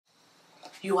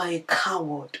You are a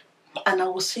coward. And I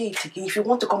will say it again. If you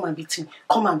want to come and beat me,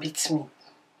 come and beat me.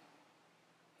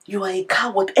 You are a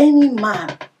coward. Any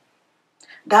man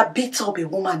that beats up a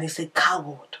woman is a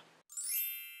coward.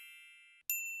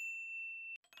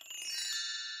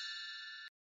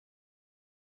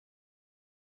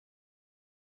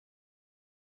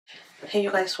 Hey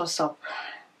you guys, what's up?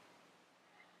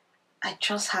 I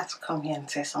just had to come here and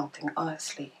say something,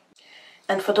 honestly.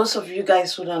 And for those of you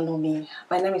guys who don't know me,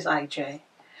 my name is IJ.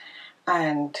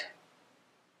 And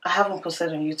I haven't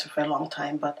posted on YouTube for a long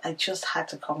time, but I just had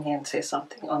to come here and say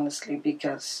something, honestly,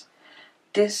 because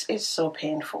this is so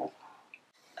painful.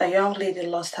 A young lady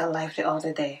lost her life the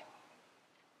other day.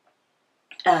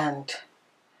 And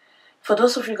for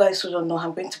those of you guys who don't know,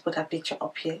 I'm going to put her picture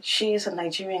up here. She is a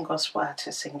Nigerian gospel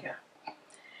artist singer.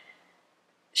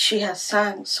 She has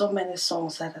sang so many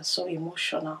songs that are so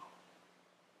emotional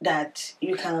that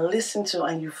you can listen to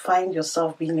and you find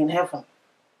yourself being in heaven.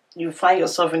 You find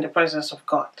yourself in the presence of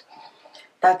God.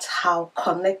 That's how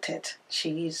connected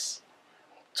she is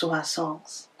to her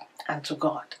songs and to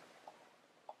God.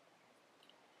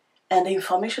 And the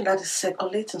information that is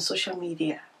circulating on social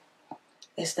media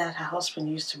is that her husband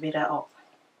used to beat her up,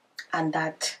 and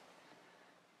that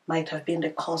might have been the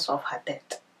cause of her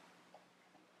death.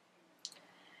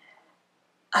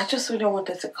 I just really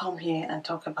wanted to come here and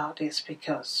talk about this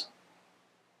because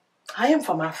I am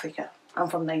from Africa. I'm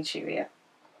from Nigeria,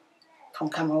 from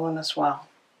Cameroon as well.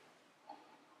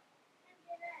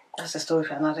 That's a story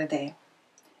for another day.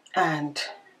 And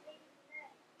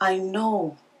I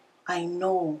know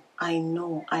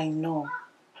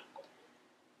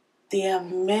there are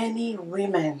many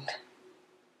women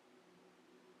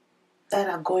that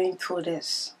are going through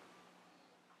this,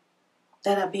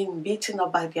 that are being beaten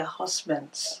up by their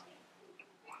husbands.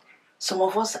 Some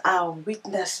of us are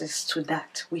witnesses to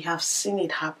that. We have seen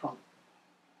it happen.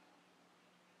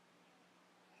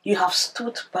 You have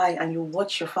stood by and you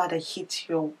watch your father hit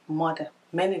your mother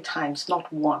many times,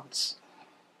 not once.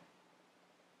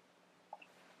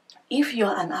 If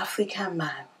you're an African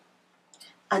man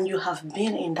and you have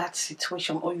been in that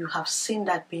situation, or you have seen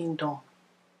that being done,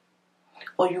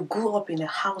 or you grew up in a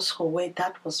household where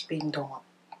that was being done,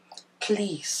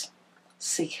 please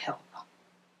seek help.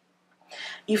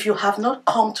 If you have not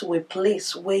come to a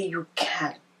place where you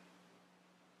can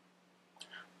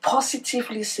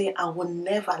positively say, I will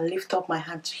never lift up my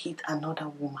hand to hit another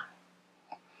woman,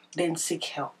 then seek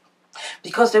help.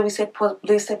 Because there is a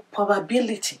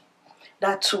probability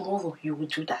that tomorrow you will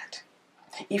do that.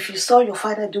 If you saw your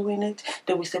father doing it,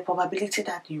 there is a probability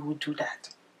that you will do that.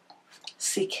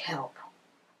 Seek help.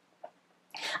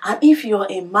 And if you're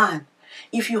a man,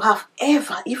 if you have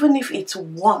ever, even if it's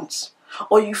once,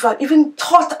 or if you have even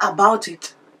thought about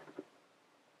it,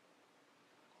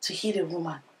 to hit a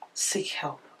woman, seek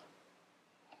help.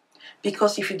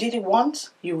 Because if you did it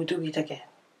once, you will do it again.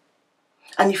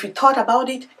 And if you thought about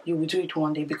it, you will do it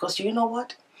one day. Because you know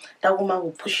what? That woman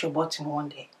will push your button one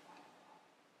day.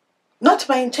 Not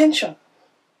by intention.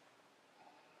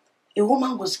 A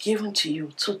woman was given to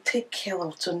you to take care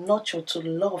of, to nurture, to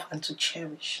love, and to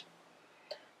cherish.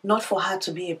 Not for her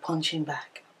to be a punching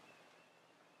bag.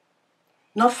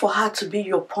 Not for her to be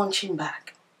your punching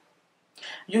bag.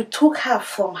 You took her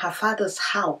from her father's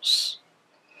house.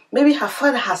 Maybe her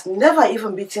father has never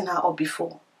even beaten her up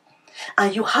before.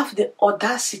 And you have the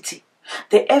audacity,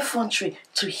 the effrontery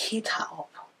to hit her up.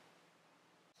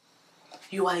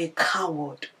 You are a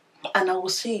coward. And I will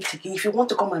say it again. If you want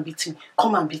to come and beat me,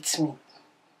 come and beat me.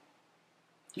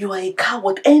 You are a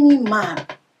coward. Any man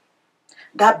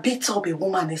that beats up a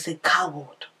woman is a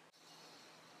coward.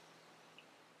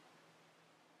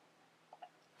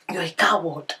 You're a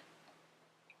coward.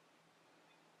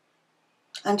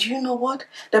 And you know what?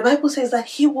 The Bible says that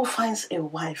he who finds a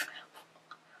wife,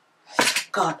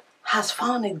 God, has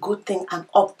found a good thing and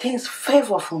obtains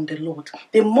favor from the Lord.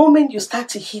 The moment you start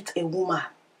to hit a woman,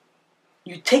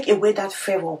 you take away that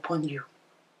favor upon you.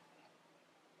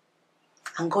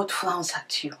 And God frowns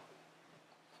at you.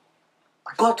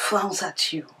 God frowns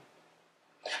at you.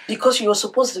 Because you're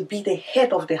supposed to be the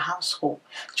head of the household,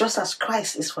 just as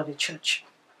Christ is for the church.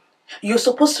 You're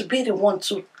supposed to be the one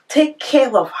to take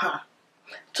care of her,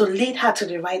 to lead her to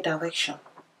the right direction.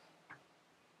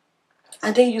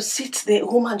 And then you sit there, a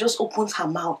woman just opens her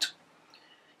mouth.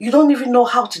 You don't even know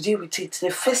how to deal with it.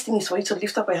 The first thing is for you to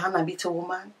lift up your hand and beat a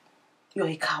woman. You're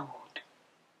a coward.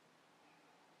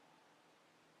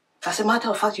 As a matter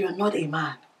of fact, you are not a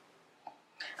man.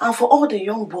 And for all the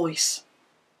young boys,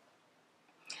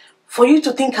 for you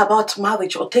to think about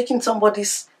marriage or taking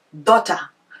somebody's daughter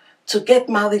to get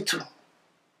married to,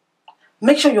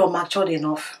 make sure you're matured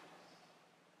enough.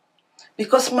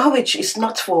 Because marriage is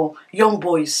not for young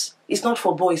boys. It's not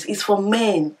for boys. It's for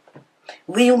men.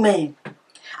 Real men.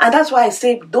 And that's why I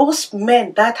say those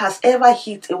men that has ever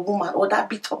hit a woman or that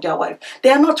beat up their wife,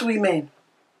 they are not women.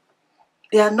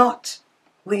 They are not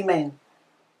women.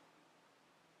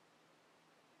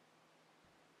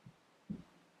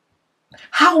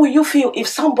 How will you feel if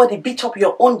somebody beat up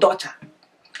your own daughter?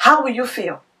 How will you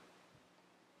feel?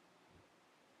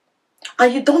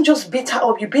 And you don't just beat her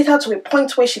up, you beat her to a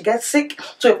point where she gets sick,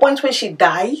 to a point where she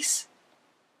dies.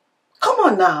 Come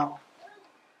on now.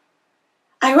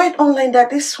 I read online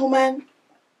that this woman,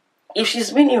 if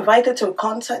she's been invited to a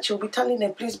concert, she'll be telling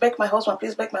them, please beg my husband,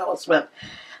 please beg my husband.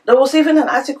 There was even an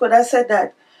article that said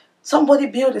that somebody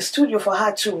built a studio for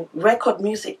her to record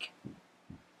music.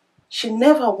 She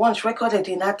never once recorded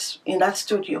in that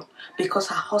studio because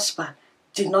her husband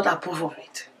did not approve of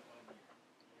it.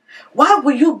 Why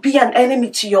will you be an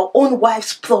enemy to your own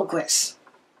wife's progress?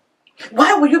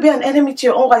 Why will you be an enemy to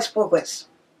your own wife's progress?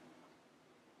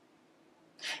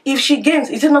 If she gains,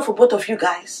 is it not for both of you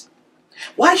guys?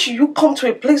 Why should you come to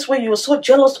a place where you're so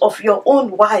jealous of your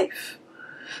own wife?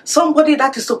 Somebody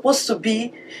that is supposed to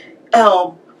be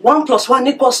 1 +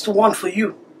 1 = 1 for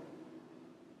you.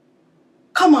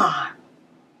 Come on.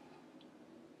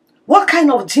 What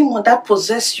kind of demon that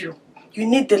possess you? You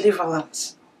need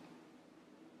deliverance.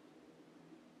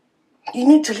 You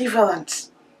need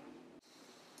deliverance.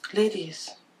 Ladies,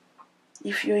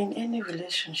 if you're in any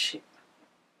relationship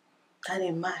that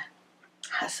a man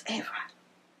has ever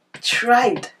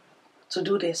tried to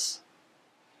do this,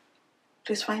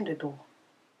 please find the door.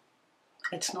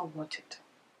 It's not worth it.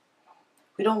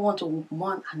 We don't want to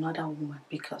mourn another woman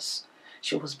because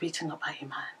she was beaten up by a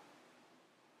man.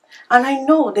 And I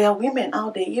know there are women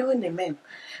out there, even the men,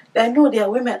 I know there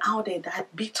are women out there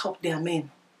that beat up their men.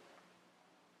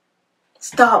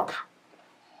 Stop.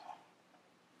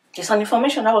 There's an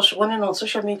information that was running on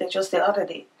social media just the other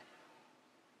day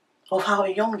of how a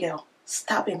young girl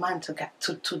stabbed a man to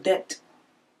death.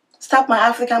 Stabbed my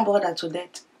African brother to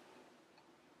death.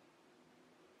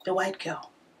 The white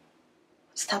girl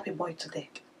stabbed a boy to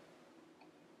death.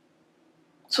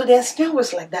 So there's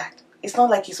scenarios like that. It's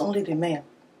not like it's only the men.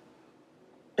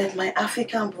 But my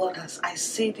African brothers, I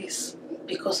say this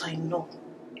because I know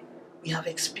we have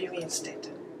experienced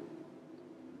it.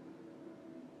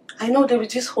 I know there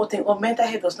is this whole thing, mental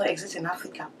health does not exist in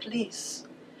Africa. Please,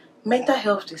 mental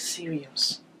health is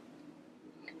serious.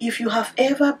 If you have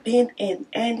ever been in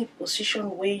any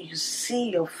position where you see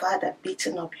your father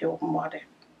beating up your mother,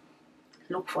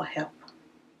 look for help.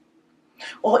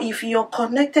 Or if you're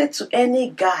connected to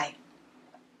any guy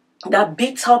that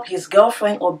beats up his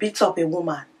girlfriend or beats up a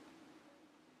woman,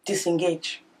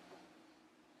 disengage.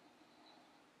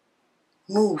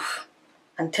 Move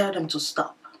and tell them to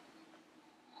stop.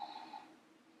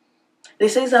 They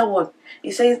say that word.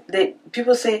 It says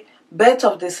people say birds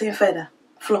of the same feather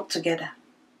flock together.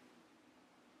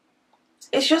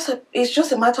 It's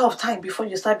just a matter of time before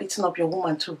you start beating up your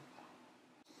woman too.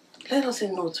 Let us say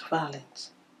no to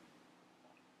violence.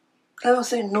 Let us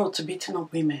say no to beating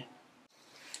up women.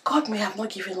 God may have not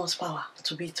given us power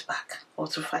to beat back or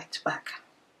to fight back.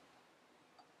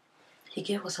 He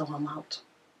gave us our mouth.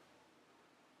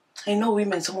 I know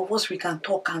women, some of us, we can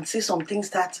talk and say some things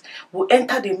that will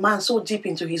enter the man so deep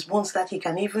into his bones that he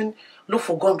can even look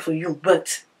for gun for you.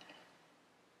 But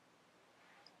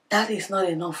that is not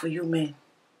enough for you men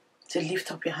to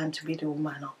lift up your hand to beat the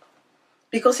woman up.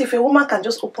 Because if a woman can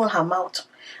just open her mouth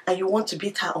and you want to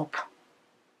beat her up,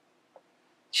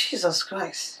 Jesus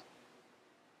Christ,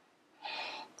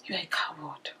 you're a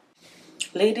coward.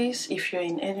 Ladies, if you're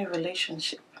in any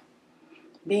relationship,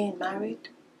 being married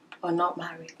or not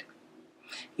married,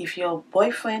 if your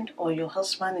boyfriend or your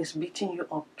husband is beating you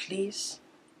up, please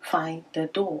find the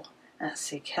door and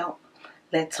seek help.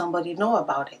 Let somebody know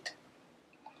about it.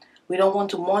 We don't want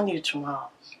to mourn you tomorrow.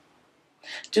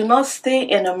 Do not stay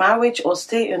in a marriage or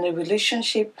stay in a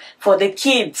relationship for the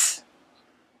kids.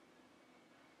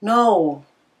 No.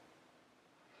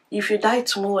 If you die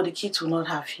tomorrow, the kids will not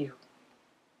have you.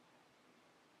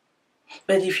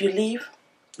 But if you leave,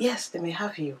 yes, they may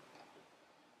have you.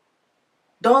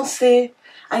 Don't say,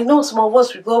 I know some of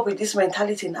us will grow up with this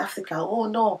mentality in Africa. Oh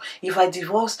no, if I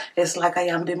divorce, it's like I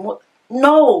am the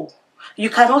No,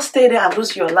 you cannot stay there and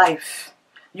lose your life.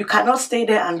 You cannot stay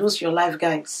there and lose your life,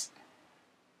 guys.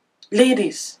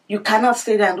 Ladies, you cannot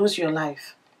stay there and lose your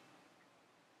life.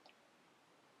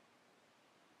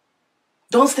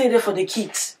 Don't stay there for the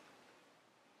kids.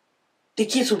 The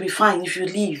kids will be fine if you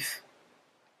leave.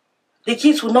 The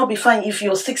kids will not be fine if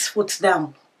you're 6 foot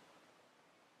down.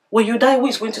 When you die, who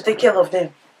is going to take care of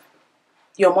them?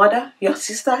 Your mother, your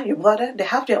sister, your brother, they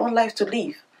have their own life to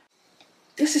live.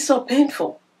 This is so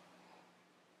painful.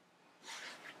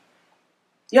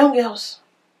 Young girls,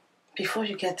 before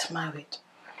you get married,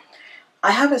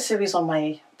 I have a series on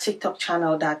my TikTok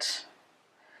channel that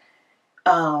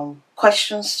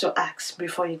questions to ask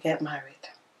before you get married.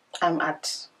 I'm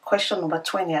at question number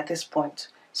 20 at this point.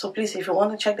 So please, if you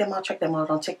want to check them out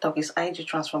on TikTok. It's IG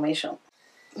Transformation.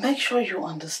 Make sure you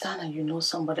understand and you know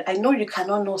somebody. I know you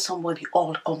cannot know somebody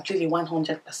all completely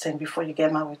 100% before you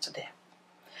get married to them.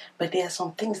 But there are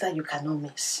some things that you cannot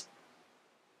miss.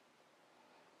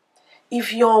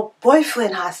 If your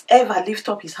boyfriend has ever lifted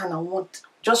up his hand and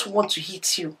just want to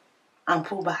hit you and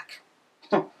pull back,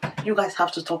 you guys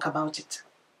have to talk about it.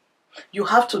 You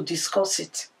have to discuss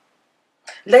it.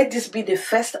 Let this be the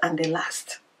first and the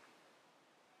last.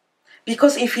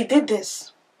 Because if he did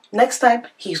this, next time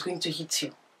he's going to hit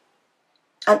you.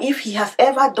 And if he has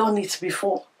ever done it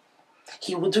before,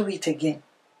 he will do it again.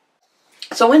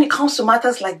 So when it comes to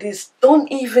matters like this,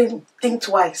 don't even think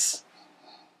twice.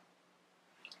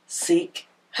 Seek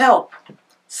help.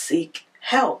 Seek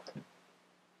help.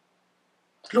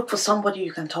 Look for somebody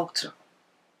you can talk to.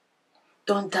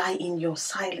 Don't die in your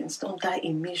silence. Don't die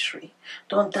in misery.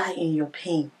 Don't die in your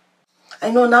pain. I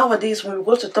know nowadays when we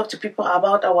go to talk to people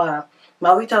about our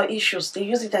marital issues, they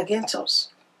use it against us.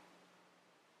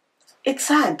 It's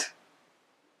sad.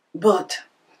 But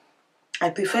I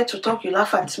prefer to talk, you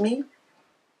laugh at me,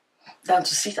 than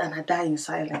to sit and die in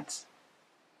silence.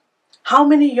 How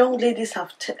many young ladies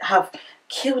have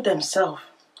killed themselves,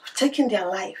 have taken their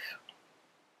life,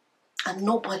 and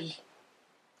nobody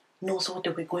knows what they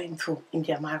were going through in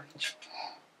their marriage?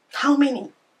 How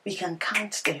many? We can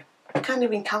count them. We can't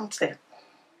even count them.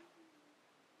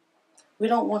 We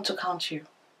don't want to count you.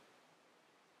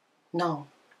 No.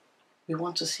 We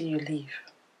want to see you leave.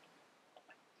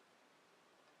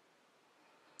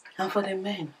 And for the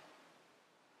men,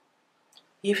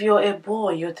 if you're a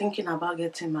boy, you're thinking about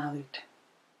getting married,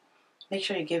 make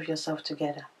sure you get yourself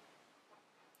together.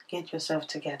 Get yourself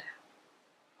together.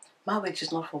 Marriage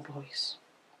is not for boys.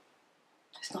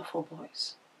 It's not for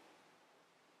boys.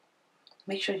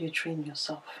 Make sure you train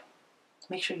yourself.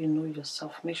 Make sure you know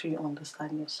yourself. Make sure you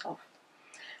understand yourself.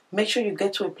 Make sure you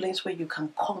get to a place where you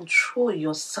can control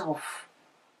yourself.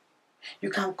 You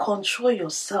can control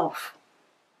yourself.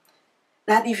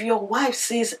 That if your wife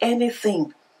says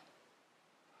anything,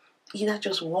 either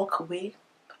just walk away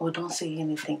or don't say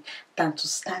anything, than to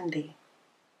stand there.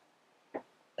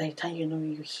 By the time you know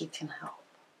you're hitting her.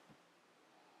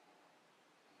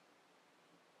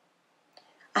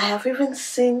 I have even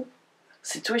seen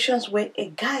situations where a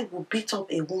guy will beat up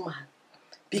a woman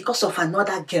because of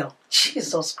another girl.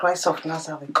 Jesus Christ of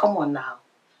Nazareth, come on now.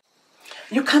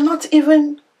 You cannot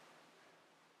even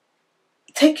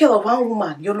take care of one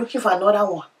woman, you're looking for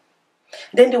another one.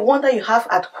 Then the one that you have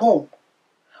at home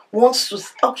wants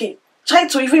to, try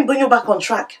to even bring you back on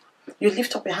track. You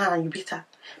lift up your hand and you beat her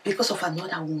because of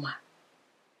another woman.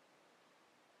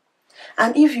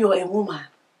 And if you're a woman,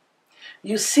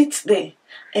 you sit there,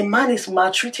 a man is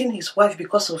maltreating his wife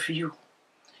because of you.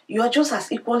 You are just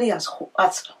as equally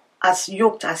as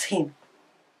yoked as him.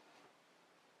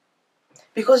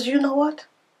 Because you know what?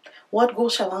 What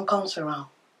goes around comes around.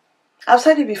 I've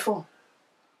said it before.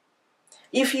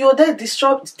 If you're there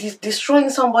destroying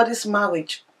somebody's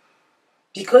marriage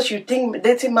because you think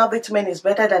dating married men is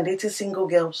better than dating single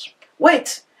girls,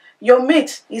 wait, your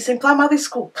mate is in primary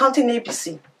school counting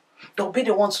ABC. They'll be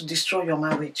the ones to destroy your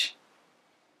marriage.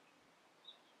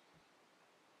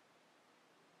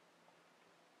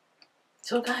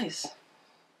 So guys,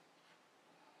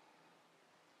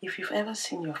 if you've ever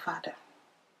seen your father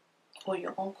or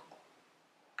your uncle,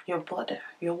 your brother,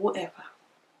 your whoever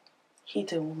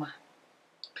hit a woman,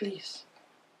 please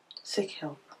seek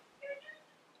help.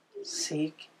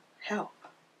 Seek help.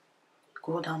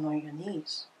 Go down on your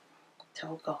knees.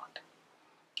 Tell God,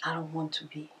 I don't want to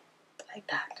be like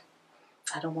that.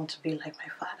 I don't want to be like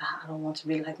my father. I don't want to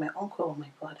be like my uncle or my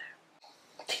brother.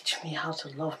 Teach me how to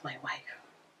love my wife.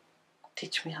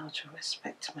 Teach me how to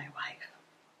respect my wife.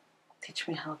 Teach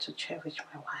me how to cherish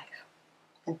my wife.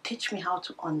 And teach me how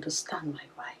to understand my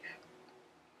wife.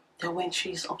 That when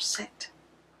she is upset,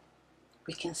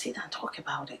 we can sit and talk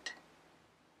about it.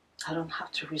 I don't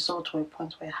have to resort to a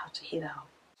point where I have to hit out.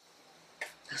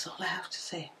 That's all I have to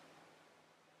say.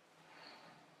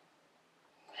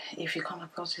 If you come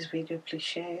across this video, please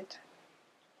share it.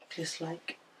 Please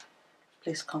like.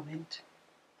 Please comment.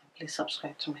 And please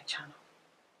subscribe to my channel.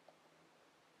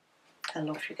 I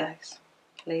love you guys.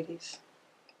 Ladies,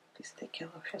 please take care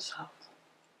of yourself.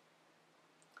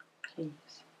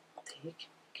 Please take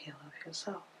care of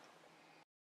yourself.